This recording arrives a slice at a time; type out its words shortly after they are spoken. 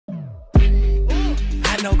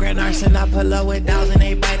got no grand arson, I pull up with dolls and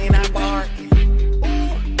they biting, I barking.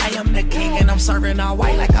 I am the king and I'm serving all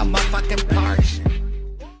white like I'm a fucking Persian.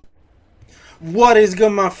 What is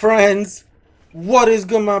good, my friends? What is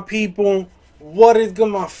good, my people? What is good,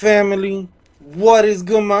 my family? What is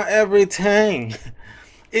good, my everything?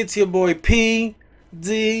 It's your boy PDP,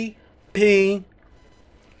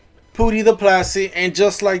 PooTyDaPlacid, and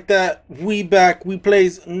just like that, we back. We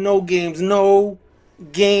plays no games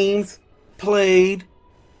played.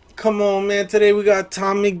 Come on, man. Today we got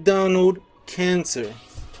Tom MacDonald, Cancer.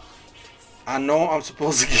 I know I'm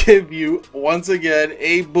supposed to give you, once again,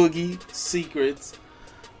 A Boogie secrets.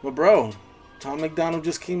 But, bro, Tom MacDonald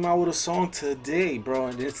just came out with a song today, bro.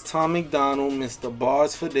 And it's Tom MacDonald, Mr.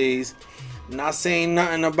 Bars for Days. Not saying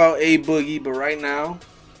nothing about A Boogie, but right now,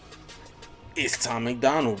 it's Tom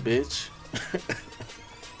MacDonald, bitch.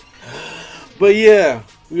 But, yeah,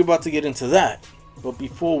 we're about to get into that. But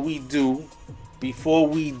before we do,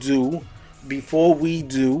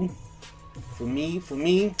 for me,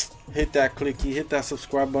 hit that clicky, hit that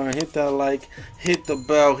subscribe button, hit that like, hit the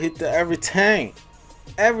bell, hit the everything,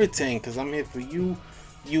 because I'm here for you,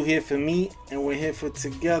 you here for me, and we're here for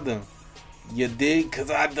together. You dig? Because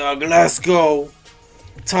I dug. Let's go.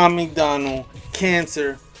 Tom MacDonald,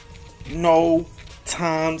 Cancer, no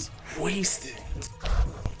times wasted.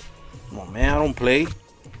 Come on, man, I don't play.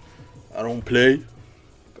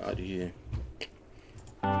 Out of here.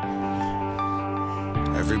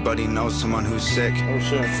 Everybody knows someone who's sick. Oh,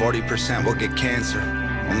 sure. 40% will get cancer.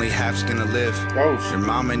 Only half's gonna live. Oh, shit. Your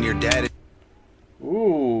mom and your dad.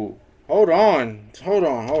 Ooh. Hold on.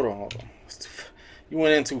 You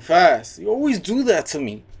went in too fast. You always do that to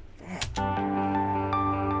me.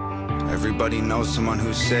 Everybody knows someone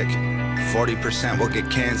who's sick. 40% will get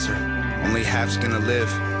cancer. Only half's gonna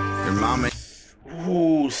live. Your mom and...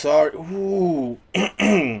 Ooh, sorry. Ooh.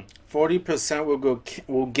 40%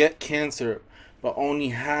 will get cancer, but only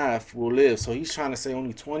half will live. So he's trying to say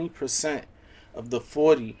only 20% of the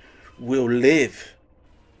 40 will live.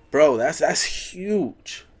 Bro, that's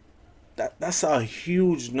huge. That's a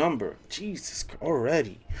huge number. Jesus,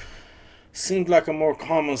 already. Seems like a more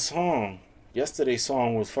common song. Yesterday's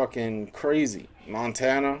song was fucking crazy.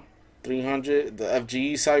 Montana, 300, the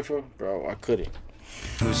FGE cipher. Bro, I couldn't.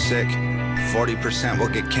 Who's sick? 40% will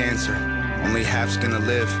get cancer. Only half's gonna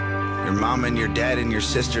live. Your mom and your dad and your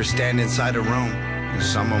sister stand inside a room, and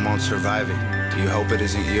someone won't survive it. Do you hope it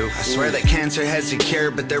isn't you? I swear that cancer has a cure,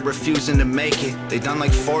 but they're refusing to make it. They've done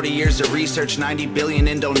like 40 years of research, 90 billion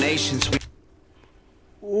in donations.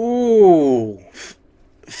 Ooh.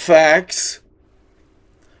 Facts.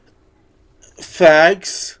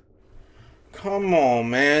 Come on,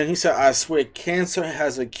 man. He said, I swear cancer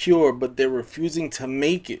has a cure, but they're refusing to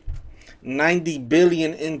make it. 90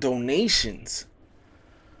 billion in donations.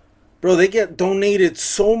 Bro, they get donated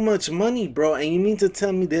so much money, bro. And you mean to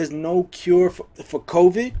tell me there's no cure for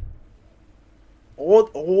COVID?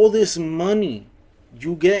 All this money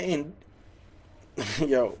you get in,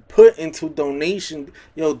 put into donation,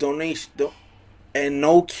 and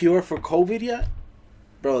no cure for COVID yet?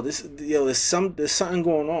 Bro, there's something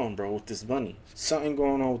going on, bro, with this money. Something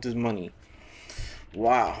going on with this money.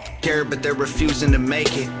 Wow. Care, but they're refusing to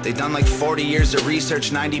make it. They've done like 40 years of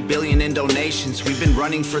research, 90 billion in donations. We've been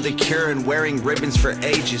running for the cure and wearing ribbons for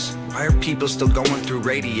ages. Why are people still going through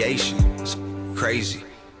radiation? It's crazy.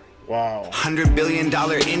 Wow. $100 billion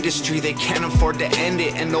industry, they can't afford to end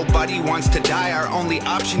it, and nobody wants to die. Our only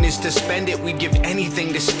option is to spend it. We'd give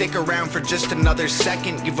anything to stick around for just another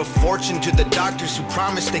second. Give a fortune to the doctors who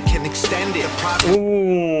promise they can extend it.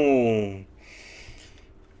 Ooh.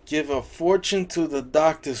 Give a fortune to the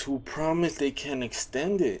doctors who promise they can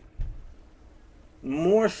extend it.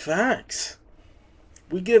 More facts.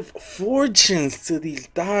 We give fortunes to these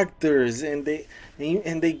doctors, and they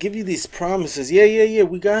give you these promises. Yeah,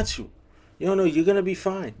 we got you. No, you're gonna be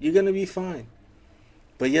fine.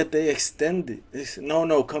 But yet they extend it. They say,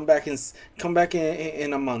 no, come back in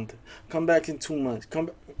a month. Come back in 2 months. Come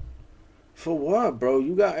back. For what, bro?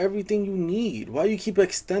 You got everything you need. Why you keep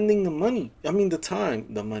extending the money? I mean,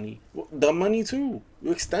 the money too.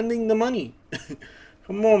 You're extending the money.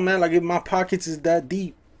 Come on, man. Like, if my pockets is that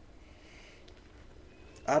deep.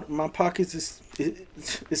 My pockets is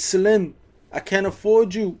slim. I can't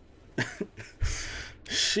afford you.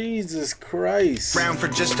 Jesus Christ. Around for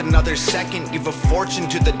just another second. Give a fortune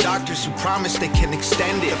to the doctors who promise they can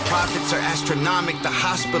extend it. The profits are astronomical. The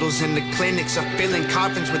hospitals and the clinics are filling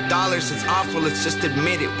coffins with dollars. It's awful, let's just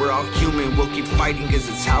admit it. We're all human, we'll keep fighting cause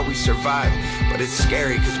it's how we survive. But it's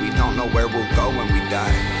scary cause we don't know where we'll go when we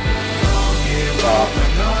die. Don't give up, I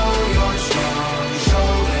know you're strong. Show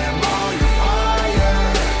them all your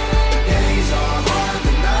fire. Days are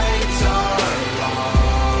hard,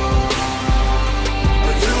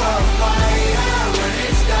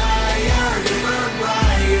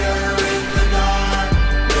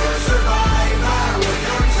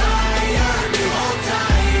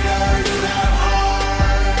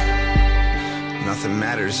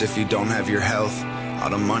 matters if you don't have your health. All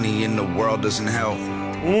the money in the world doesn't help.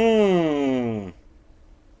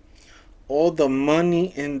 All the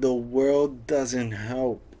money in the world doesn't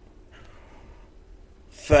help.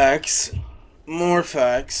 Facts. More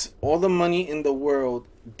facts. All the money in the world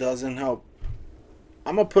doesn't help.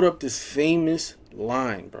 I'm gonna put up this famous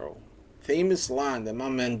line, bro. Famous line that my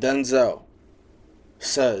man Denzel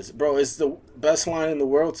says. Bro, it's the best line in the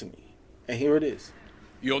world to me. And here it is.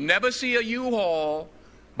 You'll never see a U-Haul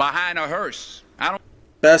behind a hearse.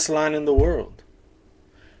 Best line in the world.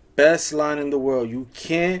 Best line in the world. You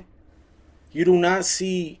do not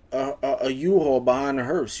see a U-Haul behind a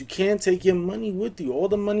hearse. You can't take your money with you. All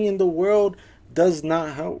the money in the world does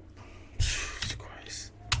not help. Jesus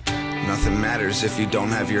Christ. Nothing matters if you don't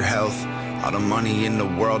have your health. All the money in the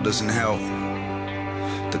world doesn't help.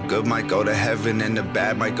 The good might go to heaven and the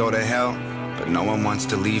bad might go to hell, but no one wants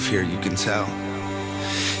to leave here, you can tell.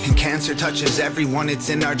 And cancer touches everyone, it's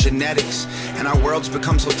in our genetics. And our world's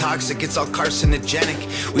become so toxic, it's all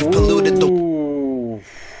carcinogenic. We've polluted the...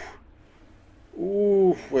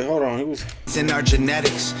 Wait, hold on. It's in our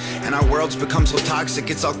genetics. And our world's become so toxic,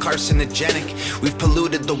 it's all carcinogenic. We've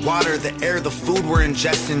polluted the water, the air, the food we're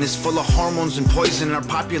ingesting is full of hormones and poison. Our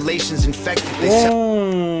population's infected.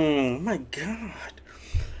 Oh my God.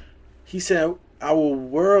 He said our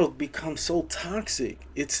world becomes so toxic.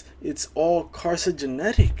 It's all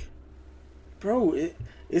carcinogenic. Bro,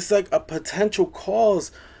 it's like a potential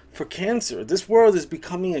cause for cancer. This world is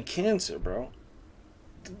becoming a cancer, bro.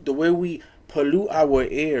 The way we pollute our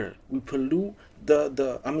air, we pollute we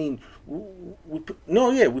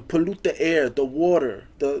pollute the air, the water,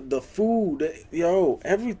 the food,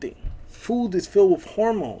 everything. Food is filled with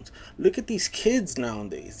hormones. Look at these kids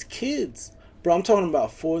nowadays. Kids. Bro, I'm talking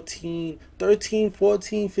about 13, 14,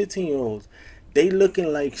 15-year-olds. They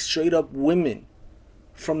looking like straight up women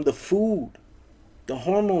from the food. The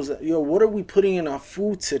hormones. What are we putting in our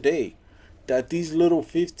food today that these little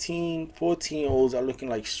 15, 14-year-olds are looking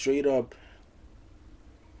like straight up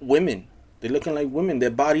women? They're looking like women.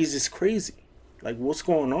 Their bodies is crazy. Like, what's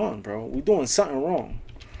going on, bro? We doing something wrong.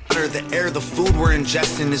 The air, the food we're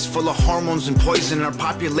ingesting is full of hormones and poison. Our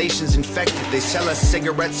population's infected. They sell us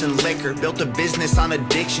cigarettes and liquor, built a business on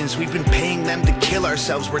addictions. We've been paying them to kill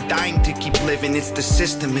ourselves. We're dying to keep living. It's the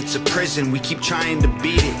system, it's a prison. We keep trying to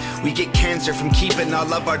beat it. We get cancer from keeping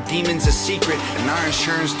all of our demons a secret. And our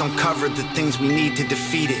insurance don't cover the things we need to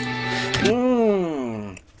defeat it.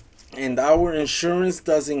 And our insurance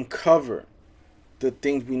doesn't cover the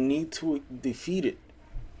things we need to defeat it.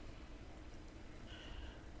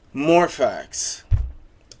 More facts.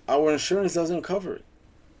 Our insurance doesn't cover it.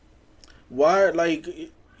 Why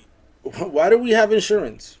do we have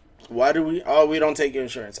insurance? Why do we? Oh, we don't take your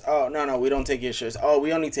insurance. Oh, no, we don't take your insurance. Oh,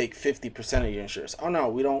 we only take 50% of your insurance. Oh, no,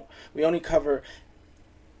 we don't. We only cover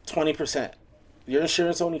 20%. Your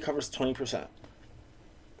insurance only covers 20%.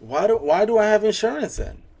 Why do I have insurance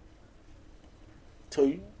then?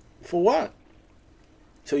 For what?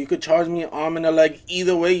 So you could charge me an arm and a leg.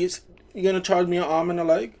 Either way, you're gonna charge me an arm and a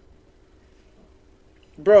leg?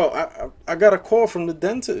 Bro, I got a call from the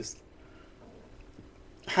dentist.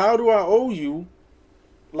 How do I owe you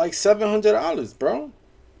like $700, bro?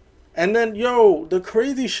 And then, the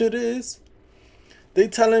crazy shit is, they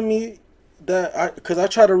telling me that because I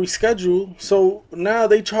try to reschedule, so now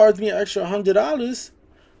they charge me extra $100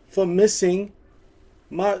 for missing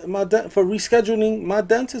for rescheduling my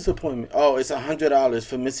dentist appointment. Oh, it's $100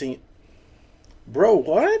 for missing. Bro,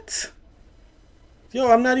 what?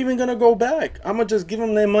 I'm not even gonna go back. I'm gonna just give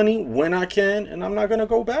them their money when I can, and I'm not gonna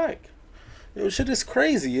go back. Shit is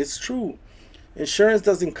crazy. It's true. Insurance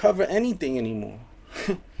doesn't cover anything anymore.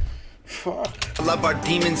 Fuck. I love our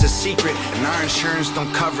demons a secret, and our insurance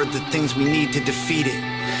don't cover the things we need to defeat it.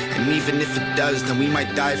 And even if it does, then we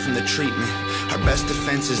might die from the treatment. Our best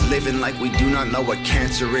defense is living like we do not know what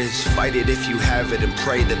cancer is. Fight it if you have it, and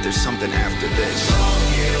pray that there's something after this.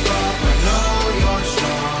 Don't give up, I know you're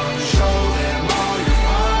strong. Show them all your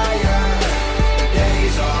fire. The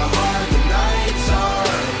days are hard, the nights are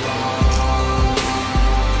long.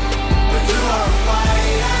 But you are a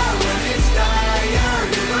fighter when it's dire.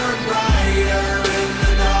 You burn brighter in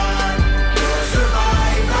the dark. You're a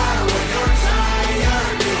survivor when you're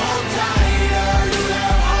tired. You hold tighter, you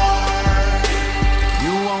have heart.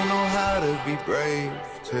 You won't know how to be brave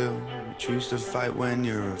till you choose to fight when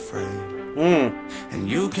you're afraid. And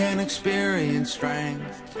you can experience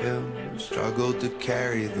strength till you struggle to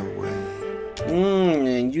carry the weight.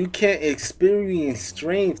 And you can't experience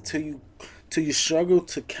strength till you struggle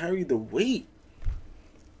to carry the weight.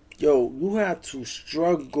 You have to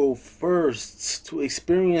struggle first to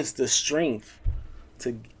experience the strength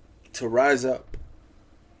to rise up.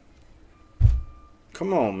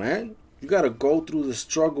 Come on, man. You gotta go through the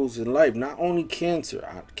struggles in life. Not only cancer.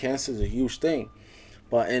 Cancer is a huge thing.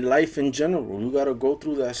 But in life in general, you gotta go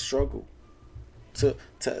through that struggle to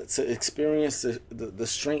experience the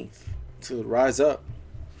strength to rise up.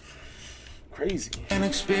 Crazy. And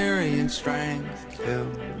experience strength till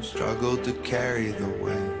you struggle to carry the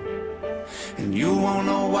weight. And you won't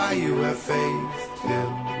know why you have faith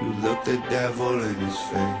till you look the devil in his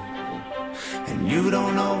face. And you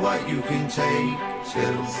don't know what you can take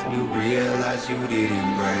till you realize you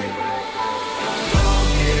didn't break. Don't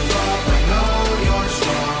give up, I know you're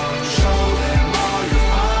strong. Show them all your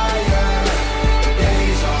fire. The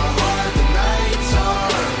days are hard, the nights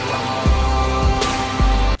are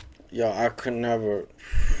long. Yo, I could never.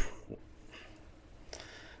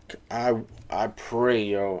 I pray,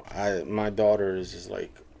 yo. My daughter is just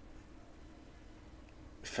like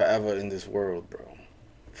forever in this world, bro.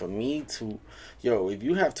 For me to, yo, if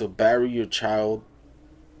you have to bury your child,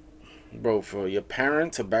 bro, for your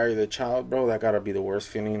parent to bury their child, bro, that gotta be the worst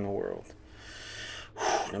feeling in the world.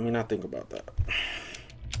 Let me not think about that.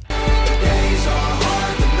 The days are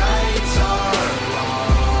hard, the nights are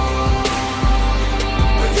long.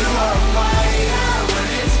 But you are a fighter when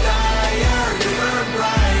it's dire. You burn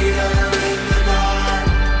brighter in the dark.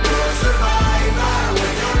 You're a survivor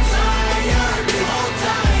when you're tired. You hold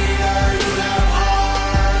tighter, you have heart.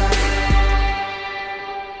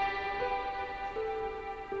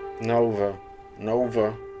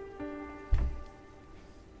 Nova.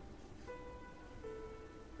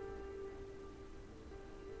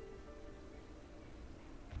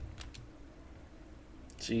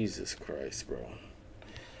 Jesus Christ, bro.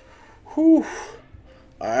 Whew.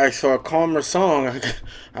 I asked for a calmer song.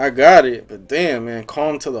 I got it. But damn, man.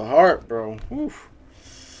 Calm to the heart, bro. Whew.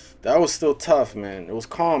 That was still tough, man. It was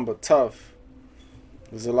calm, but tough.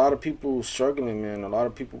 There's a lot of people struggling, man. A lot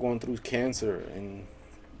of people going through cancer and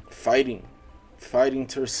fighting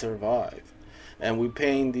to survive. And we're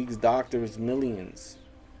paying these doctors millions,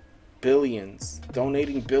 billions,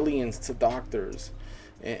 donating billions to doctors.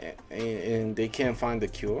 And they can't find the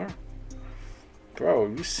cure? Bro, are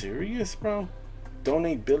you serious, bro?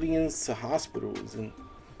 Donate billions to hospitals, and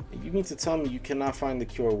you mean to tell me you cannot find the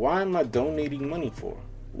cure? Why am I donating money for?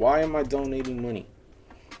 Why am I donating money?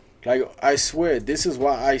 Like, I swear, this is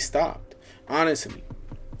why I stopped. Honestly.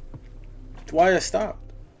 It's why I stopped.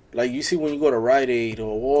 Like, you see when you go to Rite Aid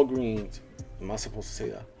or Walgreens. Am I supposed to say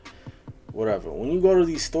that? Whatever. When you go to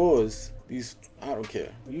these stores, I don't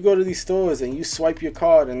care. You go to these stores and you swipe your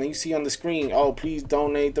card and then you see on the screen, oh, please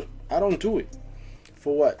donate. I don't do it.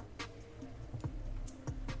 For what?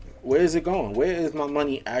 Where is it going? Where is my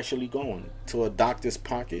money actually going? To a doctor's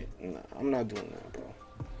pocket? Nah, I'm not doing that, bro.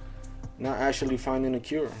 Not actually finding a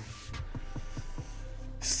cure.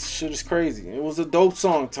 Shit is crazy. It was a dope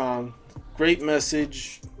song, Tom. Great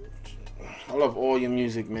message. I love all your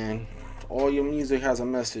music, man. All your music has a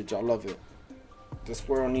message. I love it. This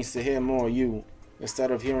world needs to hear more of you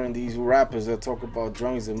instead of hearing these rappers that talk about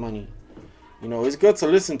drugs and money. You know, it's good to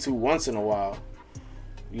listen to once in a while,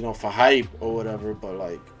 you know, for hype or whatever, but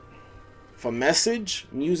like for message,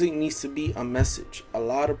 music needs to be a message. A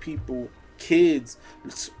lot of people, kids,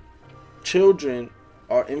 children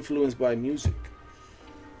are influenced by music.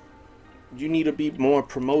 You need to be more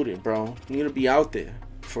promoted, bro. You need to be out there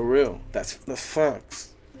for real. That's facts.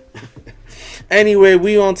 Anyway,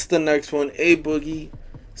 we on to the next one. A Boogie,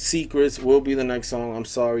 Secrets will be the next song. I'm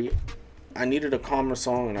sorry, I needed a calmer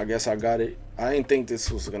song and I guess I got it. I didn't think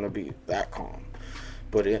this was gonna be that calm,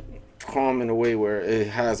 but it calm in a way where it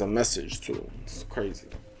has a message to it. It's crazy.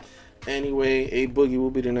 Anyway, A Boogie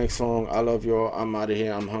will be the next song. I love y'all. I'm out of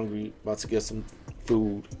here. I'm hungry. About to get some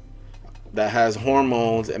food that has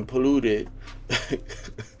hormones and polluted.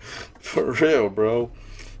 For real, bro.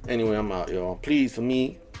 Anyway, I'm out, y'all. Please, for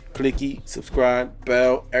me, clicky, subscribe,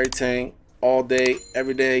 bell, everything, all day,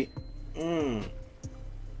 every day.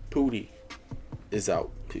 Pooty is out.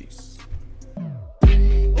 Peace.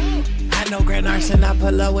 I know Grand Arson, I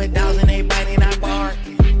pull up with dogs and they biting, I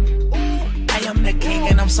barking. I am the king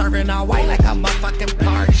and I'm serving all white like I'm a fucking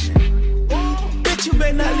Persian. Bitch, you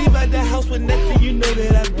better not leave out the house with nothing, you know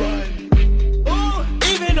that I brought it.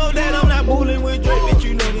 Even though that I'm not bullying with Drake, bitch,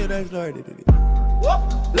 you know that I started it.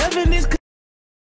 Loving this